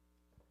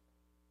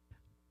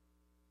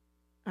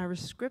Our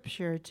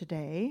scripture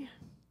today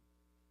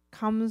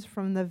comes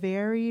from the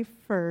very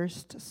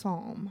first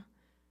psalm.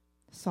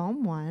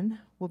 Psalm 1,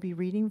 we'll be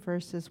reading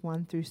verses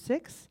 1 through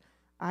 6.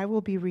 I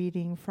will be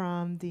reading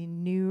from the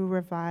New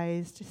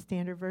Revised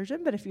Standard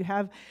Version, but if you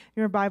have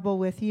your Bible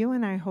with you,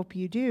 and I hope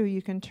you do,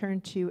 you can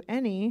turn to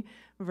any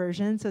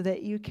version so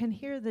that you can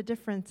hear the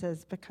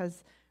differences,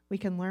 because we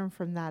can learn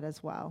from that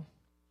as well.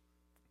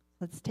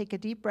 Let's take a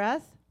deep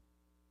breath.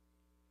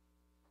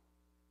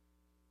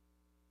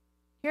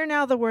 Hear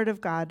now the word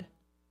of God.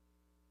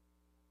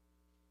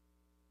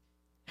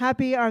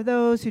 Happy are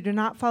those who do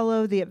not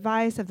follow the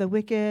advice of the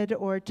wicked,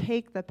 or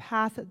take the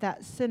path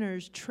that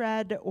sinners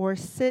tread, or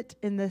sit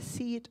in the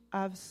seat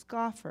of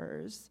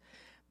scoffers.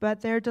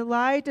 But their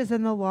delight is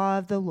in the law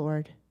of the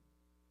Lord,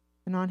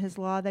 and on his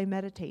law they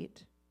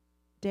meditate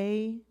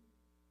day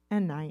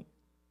and night.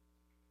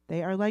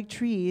 They are like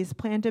trees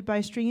planted by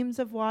streams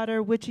of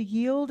water, which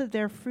yield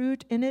their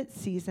fruit in its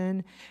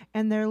season,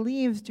 and their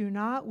leaves do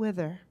not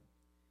wither.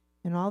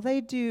 In all they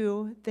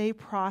do, they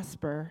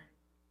prosper.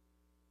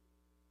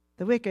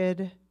 The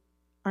wicked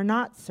are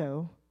not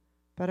so,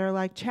 but are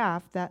like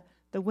chaff that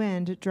the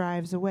wind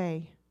drives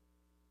away.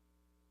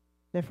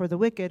 Therefore the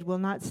wicked will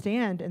not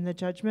stand in the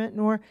judgment,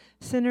 nor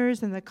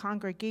sinners in the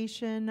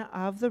congregation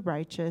of the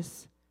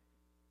righteous.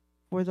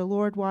 For the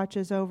Lord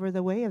watches over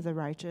the way of the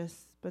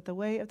righteous, but the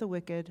way of the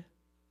wicked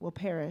will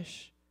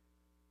perish.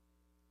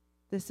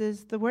 This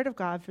is the word of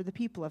God for the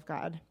people of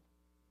God.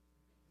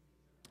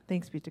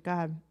 Thanks be to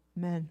God.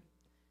 Amen.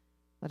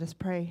 Let us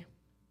pray.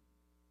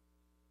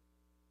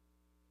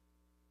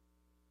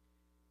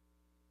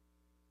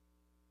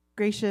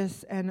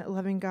 Gracious and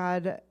loving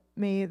God,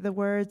 may the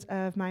words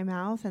of my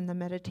mouth and the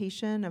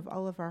meditation of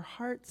all of our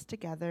hearts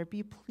together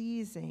be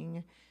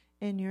pleasing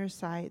in your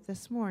sight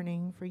this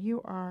morning, for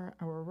you are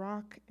our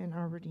rock and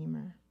our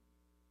Redeemer.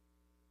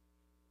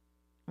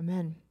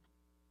 Amen.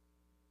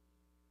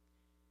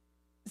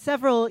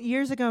 Several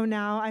years ago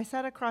now, I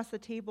sat across the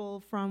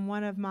table from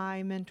one of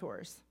my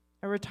mentors,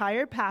 a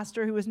retired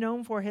pastor who was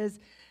known for his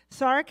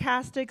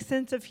sarcastic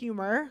sense of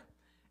humor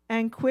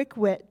and quick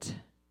wit.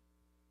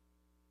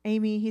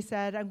 Amy, he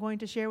said, I'm going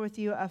to share with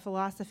you a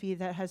philosophy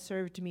that has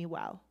served me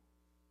well.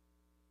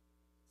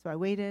 So I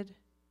waited,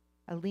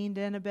 I leaned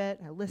in a bit,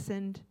 I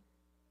listened.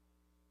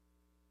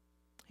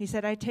 He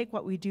said, I take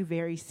what we do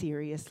very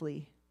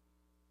seriously,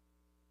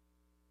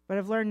 but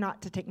I've learned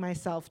not to take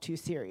myself too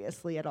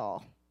seriously at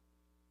all.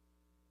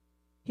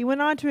 He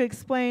went on to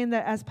explain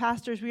that as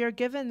pastors, we are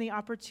given the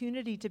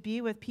opportunity to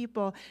be with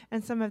people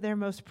in some of their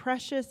most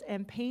precious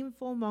and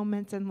painful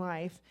moments in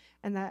life,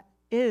 and that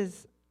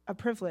is a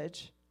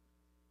privilege,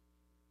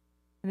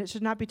 and it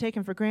should not be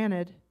taken for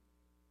granted.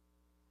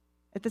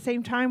 At the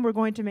same time, we're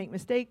going to make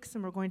mistakes,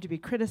 and we're going to be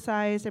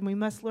criticized, and we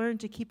must learn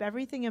to keep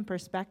everything in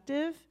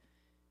perspective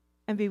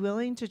and be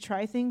willing to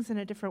try things in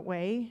a different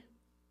way,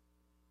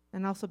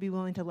 and also be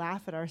willing to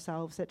laugh at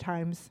ourselves at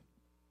times.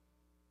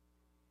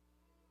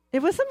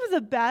 It was some of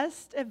the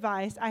best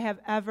advice I have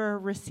ever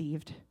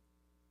received.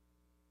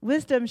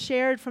 Wisdom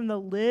shared from the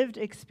lived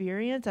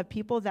experience of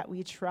people that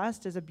we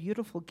trust is a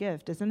beautiful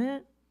gift, isn't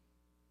it?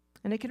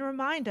 And it can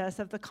remind us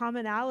of the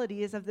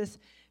commonalities of this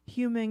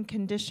human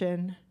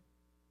condition.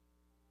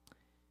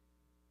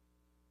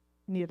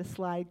 I need a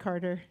slide,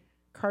 Carter.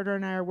 Carter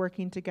and I are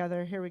working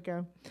together. Here we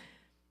go.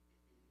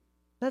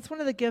 That's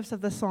one of the gifts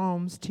of the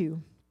Psalms,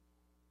 too.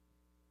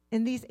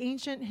 In these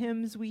ancient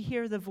hymns, we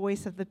hear the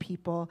voice of the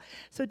people.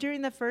 So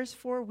during the first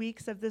 4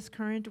 weeks of this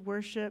current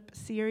worship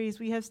series,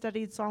 we have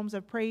studied Psalms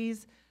of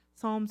praise,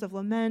 Psalms of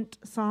lament,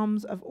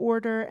 Psalms of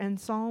order, and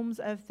Psalms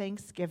of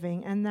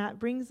thanksgiving. And that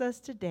brings us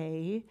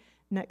today,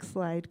 next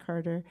slide,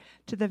 Carter,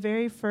 to the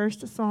very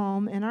first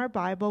psalm in our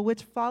Bible,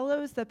 which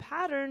follows the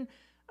pattern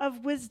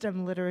of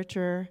wisdom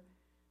literature.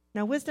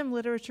 Now, wisdom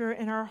literature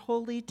in our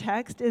holy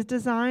text is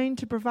designed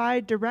to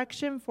provide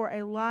direction for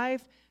a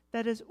life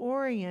that is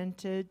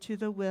oriented to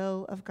the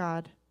will of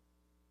God.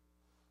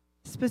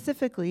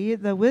 Specifically,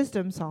 the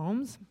wisdom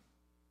psalms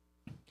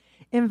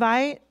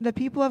invite the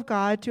people of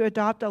God to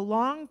adopt a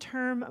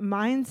long-term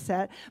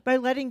mindset by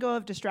letting go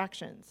of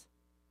distractions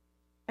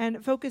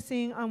and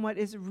focusing on what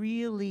is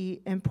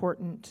really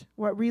important,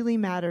 what really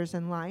matters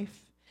in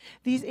life.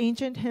 These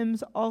ancient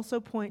hymns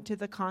also point to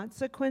the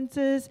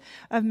consequences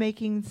of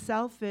making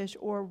selfish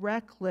or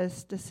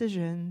reckless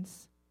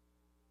decisions.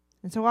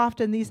 And so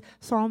often these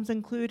psalms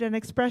include an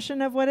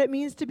expression of what it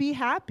means to be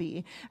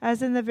happy,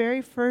 as in the very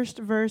first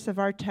verse of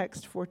our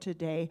text for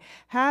today.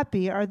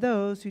 Happy are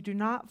those who do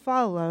not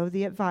follow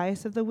the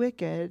advice of the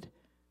wicked.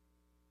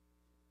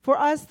 For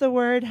us, the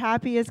word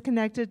happy is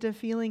connected to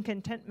feeling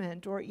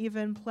contentment or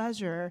even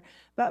pleasure.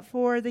 But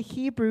for the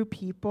Hebrew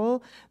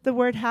people, the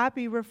word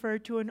happy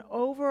referred to an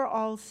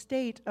overall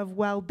state of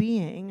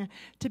well-being.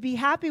 To be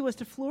happy was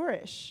to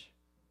flourish,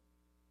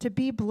 to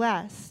be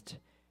blessed.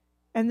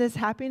 And this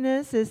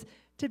happiness is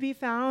to be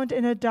found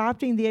in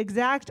adopting the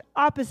exact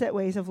opposite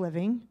ways of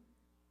living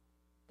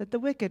that the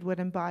wicked would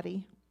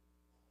embody.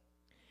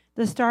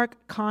 The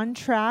stark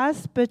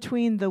contrast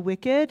between the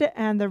wicked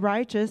and the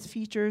righteous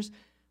features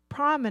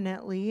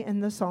prominently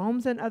in the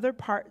Psalms and other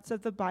parts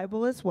of the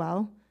Bible as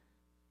well.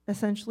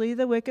 Essentially,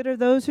 the wicked are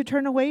those who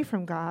turn away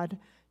from God,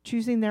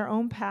 choosing their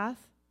own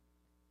path,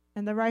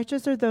 and the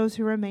righteous are those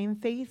who remain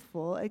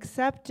faithful,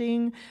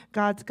 accepting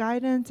God's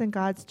guidance and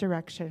God's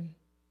direction.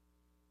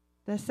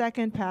 The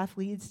second path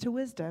leads to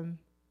wisdom,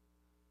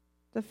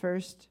 the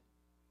first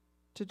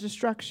to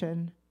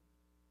destruction.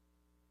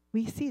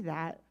 We see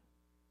that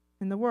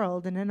in the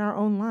world and in our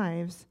own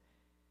lives.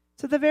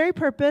 So the very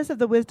purpose of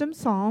the wisdom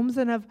psalms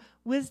and of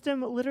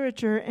wisdom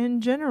literature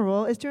in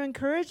general is to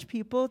encourage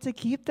people to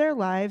keep their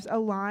lives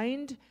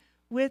aligned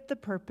with the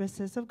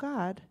purposes of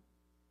God.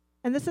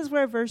 And this is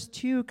where verse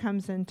 2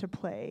 comes into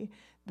play.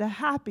 The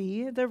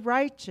happy, the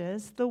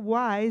righteous, the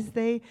wise,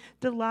 they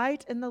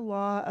delight in the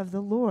law of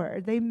the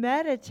Lord. They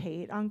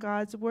meditate on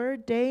God's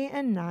word day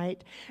and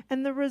night.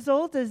 And the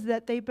result is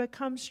that they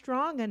become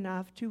strong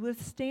enough to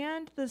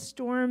withstand the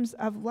storms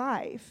of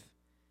life,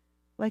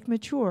 like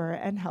mature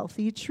and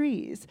healthy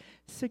trees,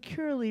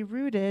 securely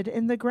rooted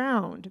in the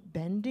ground,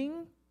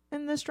 bending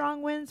in the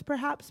strong winds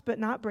perhaps, but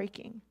not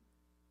breaking,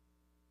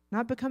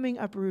 not becoming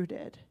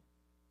uprooted.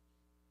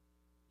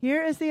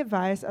 Here is the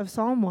advice of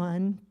Psalm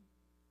 1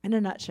 in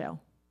a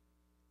nutshell.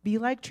 Be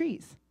like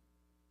trees.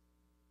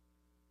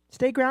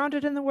 Stay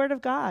grounded in the Word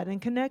of God and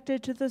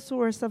connected to the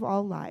source of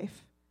all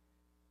life.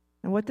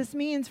 And what this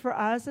means for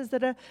us is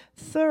that a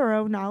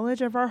thorough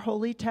knowledge of our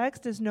holy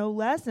text is no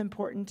less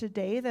important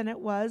today than it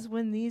was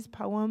when these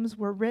poems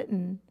were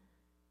written.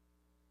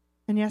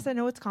 And yes, I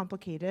know it's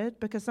complicated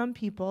because some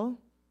people,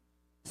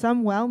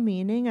 some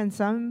well-meaning and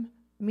some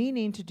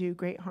meaning to do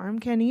great harm,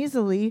 can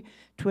easily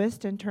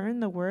twist and turn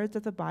the words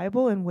of the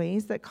Bible in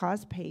ways that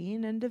cause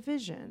pain and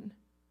division.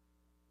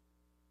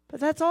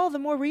 But that's all the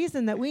more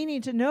reason that we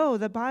need to know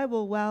the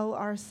Bible well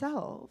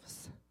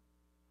ourselves.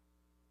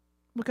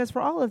 Because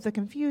for all of the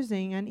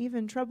confusing and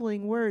even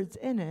troubling words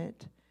in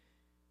it,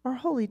 our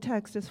holy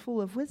text is full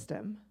of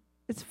wisdom.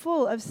 It's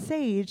full of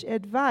sage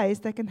advice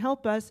that can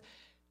help us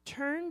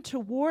turn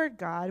toward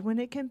God when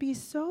it can be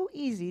so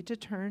easy to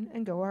turn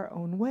and go our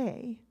own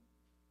way.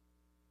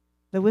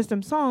 The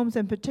wisdom psalms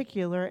in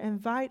particular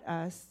invite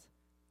us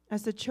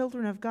as the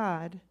children of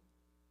God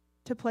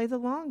to play the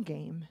long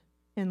game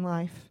in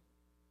life.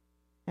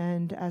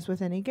 And as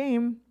with any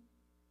game,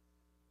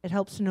 it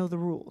helps to know the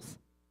rules.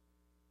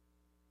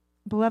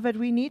 Beloved,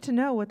 we need to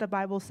know what the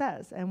Bible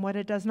says and what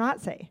it does not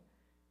say.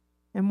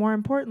 And more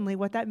importantly,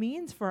 what that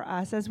means for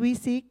us as we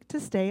seek to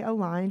stay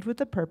aligned with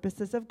the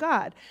purposes of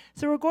God.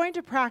 So we're going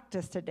to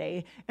practice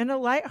today in a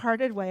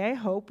lighthearted way, I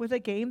hope, with a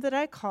game that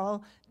I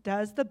call,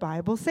 Does the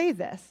Bible Say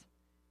This?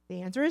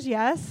 The answer is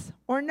yes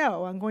or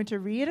no. I'm going to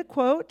read a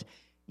quote.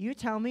 You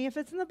tell me if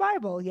it's in the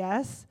Bible,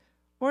 yes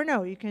or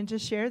no. You can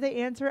just share the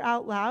answer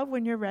out loud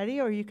when you're ready,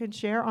 or you can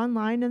share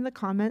online in the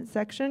comment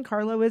section.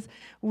 Carlo is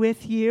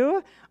with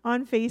you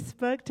on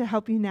Facebook to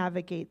help you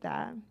navigate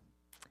that.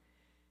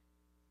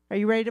 Are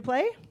you ready to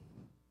play?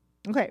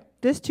 Okay.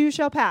 This too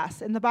shall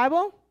pass. In the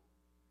Bible?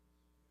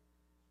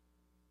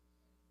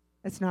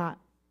 It's not.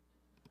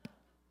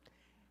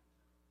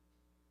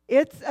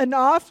 It's an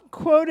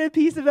oft-quoted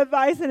piece of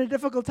advice in a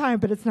difficult time,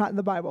 but it's not in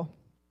the Bible.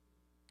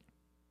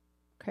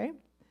 Okay,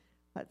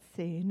 let's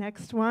see.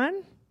 Next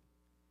one.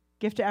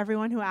 Give to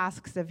everyone who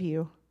asks of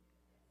you.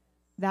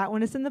 That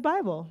one is in the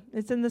Bible.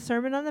 It's in the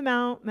Sermon on the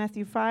Mount,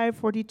 Matthew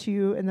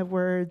 5:42, in the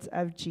words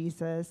of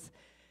Jesus.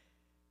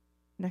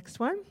 Next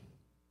one.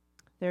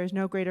 There is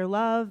no greater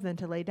love than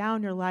to lay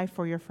down your life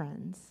for your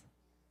friends.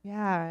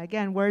 Yeah,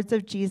 again, words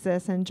of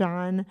Jesus in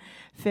John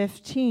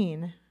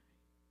 15.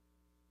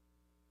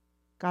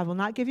 God will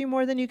not give you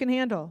more than you can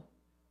handle.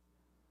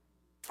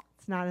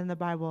 It's not in the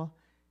Bible.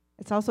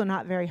 It's also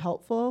not very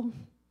helpful.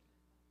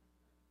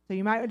 So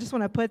you might just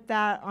want to put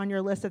that on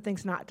your list of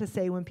things not to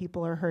say when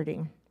people are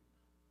hurting.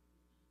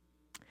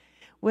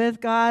 With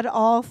God,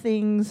 all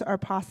things are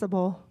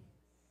possible.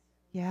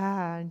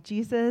 Yeah,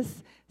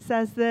 Jesus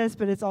says this,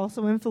 but it's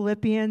also in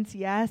Philippians,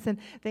 yes, and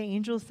the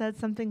angel said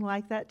something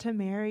like that to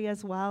Mary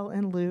as well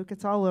in Luke.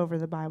 It's all over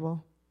the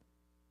Bible.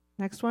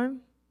 Next one.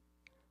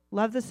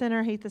 Love the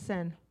sinner, hate the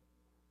sin.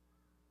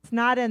 It's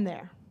not in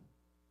there.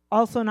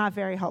 Also not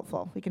very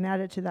helpful. We can add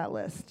it to that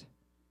list.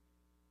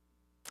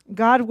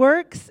 God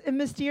works in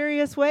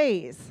mysterious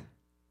ways.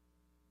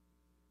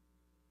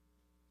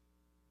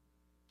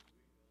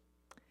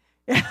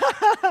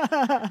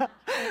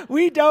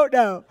 We don't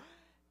know.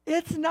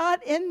 It's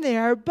not in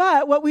there,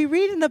 but what we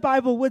read in the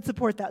Bible would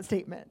support that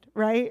statement,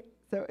 right?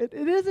 So it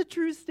is a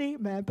true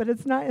statement, but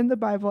it's not in the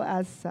Bible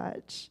as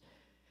such.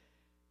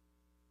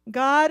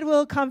 God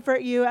will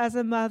comfort you as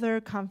a mother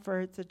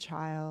comforts a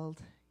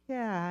child.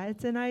 Yeah,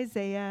 it's in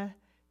Isaiah.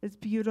 It's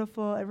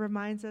beautiful. It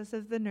reminds us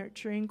of the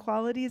nurturing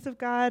qualities of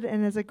God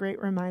and is a great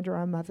reminder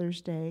on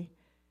Mother's Day.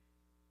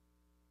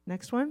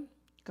 Next one.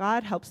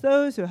 God helps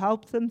those who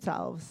help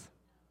themselves.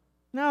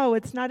 No,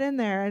 it's not in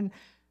there. And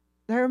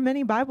there are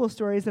many Bible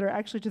stories that are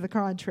actually to the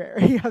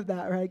contrary of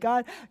that, right?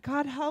 God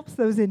helps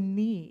those in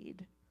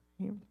need.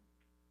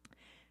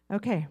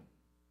 Okay.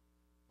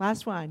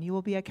 Last one. You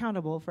will be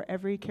accountable for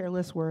every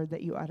careless word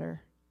that you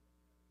utter.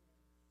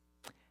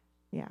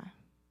 Yeah.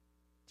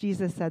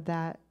 Jesus said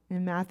that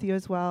in Matthew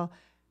as well.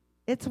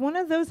 It's one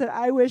of those that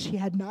I wish he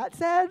had not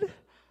said.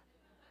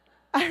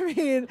 I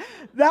mean,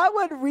 that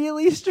one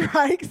really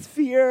strikes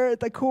fear at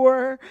the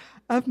core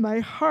of my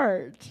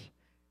heart.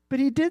 But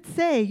he did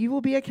say, you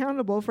will be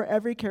accountable for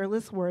every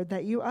careless word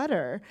that you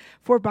utter.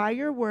 For by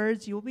your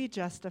words you will be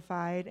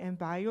justified, and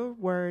by your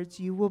words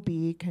you will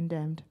be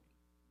condemned.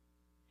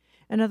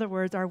 In other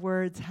words, our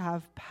words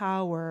have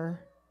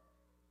power.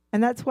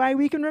 And that's why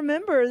we can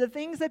remember the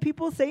things that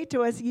people say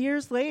to us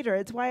years later.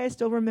 It's why I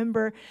still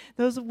remember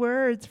those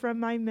words from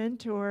my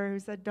mentor who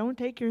said, don't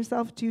take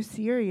yourself too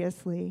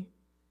seriously.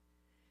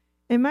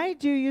 It might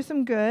do you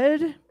some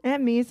good,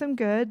 and me some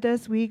good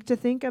this week, to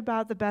think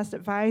about the best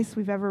advice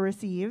we've ever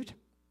received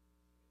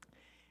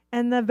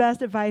and the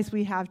best advice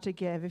we have to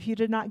give. If you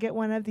did not get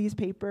one of these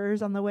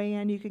papers on the way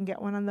in, you can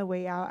get one on the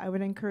way out. I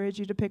would encourage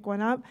you to pick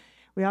one up.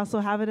 We also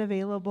have it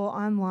available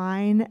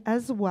online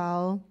as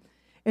well.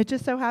 It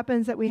just so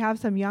happens that we have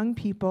some young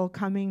people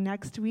coming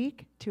next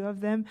week. 2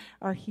 of them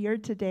are here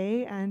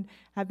today and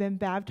have been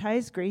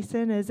baptized.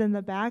 Grayson is in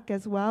the back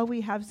as well. We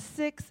have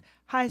 6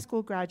 high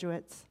school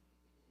graduates.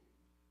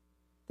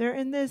 They're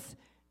in this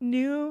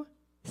new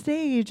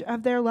stage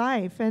of their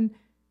life, and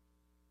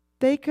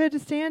they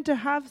could stand to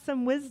have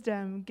some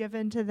wisdom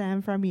given to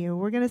them from you.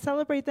 We're going to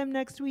celebrate them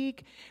next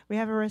week. We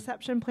have a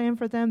reception plan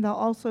for them. They'll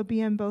also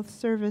be in both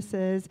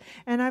services.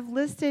 And I've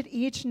listed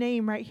each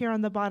name right here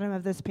on the bottom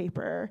of this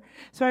paper.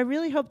 So I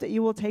really hope that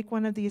you will take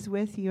one of these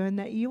with you and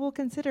that you will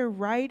consider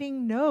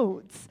writing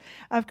notes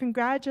of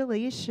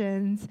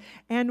congratulations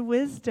and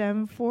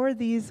wisdom for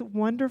these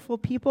wonderful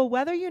people,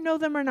 whether you know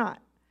them or not,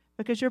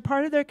 because you're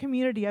part of their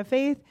community of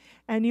faith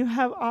and you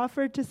have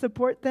offered to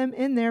support them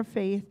in their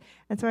faith.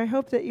 And so I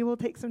hope that you will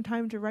take some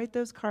time to write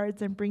those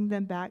cards and bring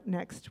them back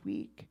next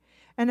week.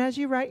 And as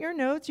you write your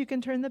notes, you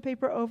can turn the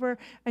paper over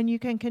and you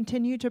can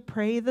continue to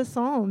pray the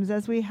Psalms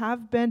as we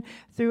have been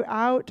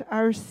throughout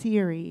our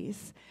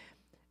series.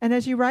 And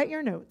as you write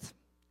your notes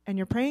and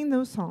you're praying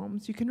those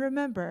Psalms, you can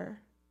remember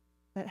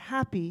that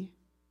happy,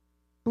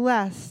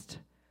 blessed,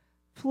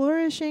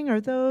 flourishing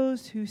are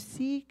those who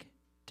seek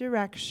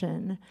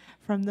direction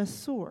from the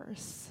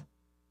source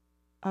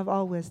of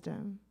all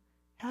wisdom.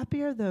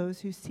 Happy are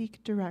those who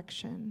seek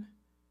direction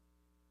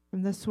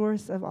from the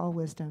source of all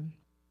wisdom.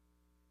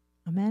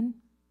 Amen.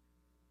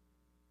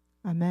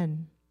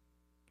 Amen.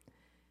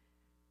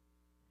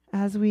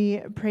 As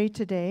we pray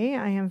today,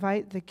 I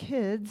invite the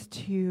kids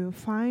to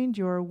find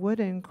your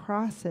wooden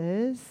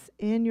crosses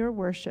in your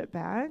worship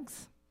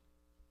bags.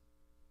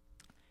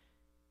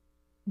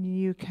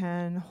 You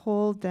can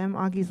hold them.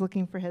 Augie's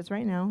looking for his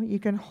right now. You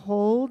can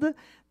hold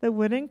the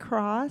wooden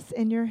cross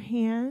in your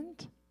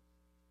hand.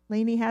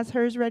 Lainey has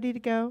hers ready to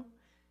go.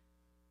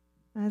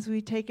 As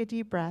we take a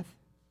deep breath,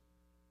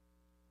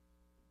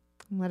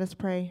 let us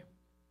pray.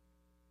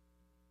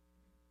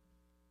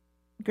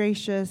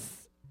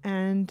 Gracious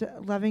and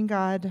loving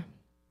God,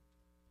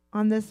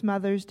 on this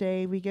Mother's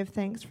Day, we give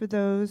thanks for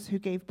those who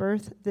gave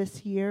birth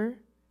this year.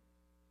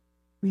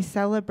 We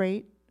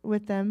celebrate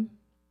with them.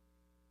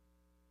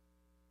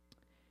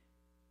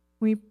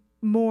 We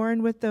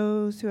mourn with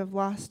those who have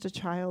lost a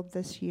child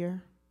this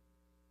year.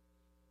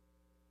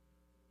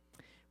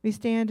 We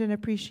stand in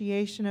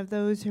appreciation of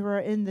those who are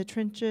in the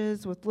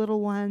trenches with little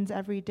ones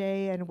every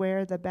day and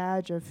wear the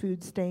badge of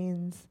food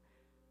stains.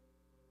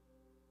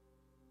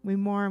 We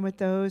mourn with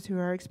those who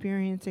are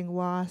experiencing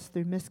loss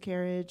through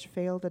miscarriage,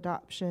 failed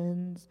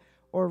adoptions,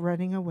 or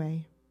running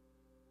away.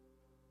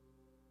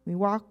 We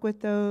walk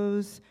with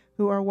those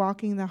who are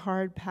walking the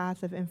hard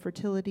path of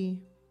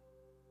infertility,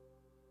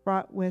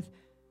 fraught with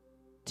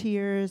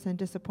tears and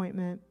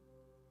disappointment.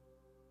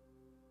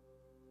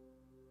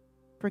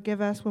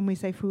 Forgive us when we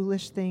say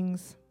foolish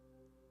things.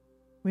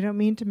 We don't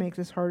mean to make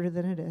this harder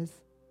than it is.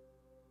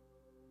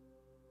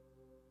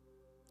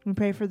 We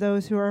pray for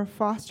those who are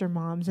foster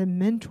moms and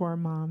mentor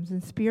moms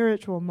and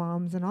spiritual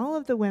moms and all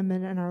of the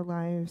women in our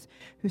lives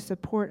who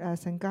support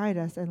us and guide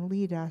us and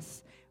lead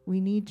us.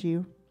 We need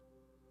you.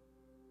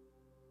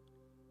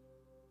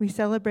 We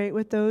celebrate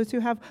with those who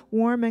have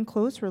warm and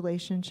close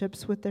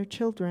relationships with their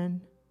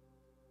children.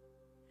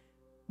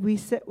 We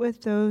sit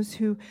with those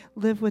who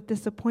live with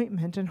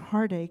disappointment and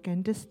heartache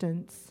and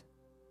distance.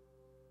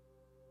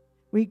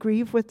 We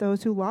grieve with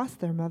those who lost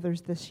their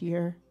mothers this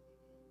year.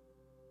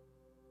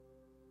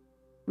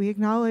 We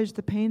acknowledge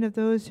the pain of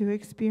those who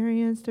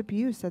experienced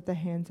abuse at the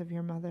hands of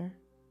your mother.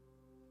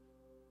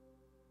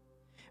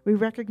 We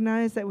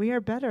recognize that we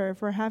are better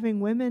for having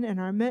women in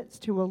our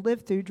midst who will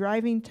live through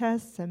driving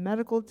tests and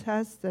medical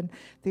tests and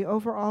the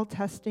overall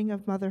testing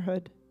of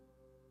motherhood.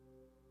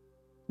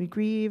 We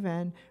grieve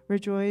and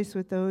rejoice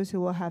with those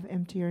who will have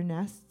emptier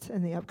nests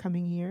in the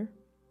upcoming year.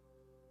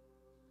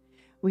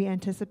 We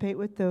anticipate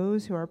with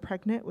those who are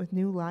pregnant with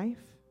new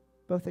life,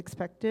 both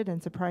expected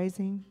and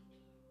surprising.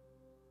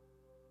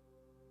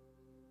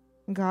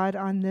 God,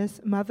 on this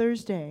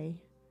Mother's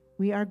Day,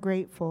 we are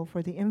grateful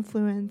for the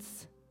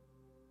influence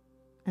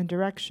and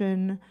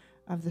direction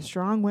of the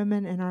strong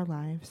women in our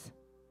lives.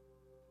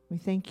 We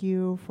thank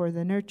you for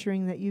the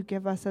nurturing that you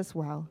give us as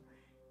well.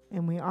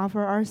 and we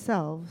offer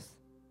ourselves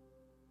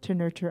to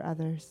nurture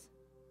others.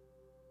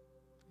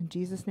 In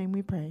Jesus' name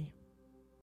we pray.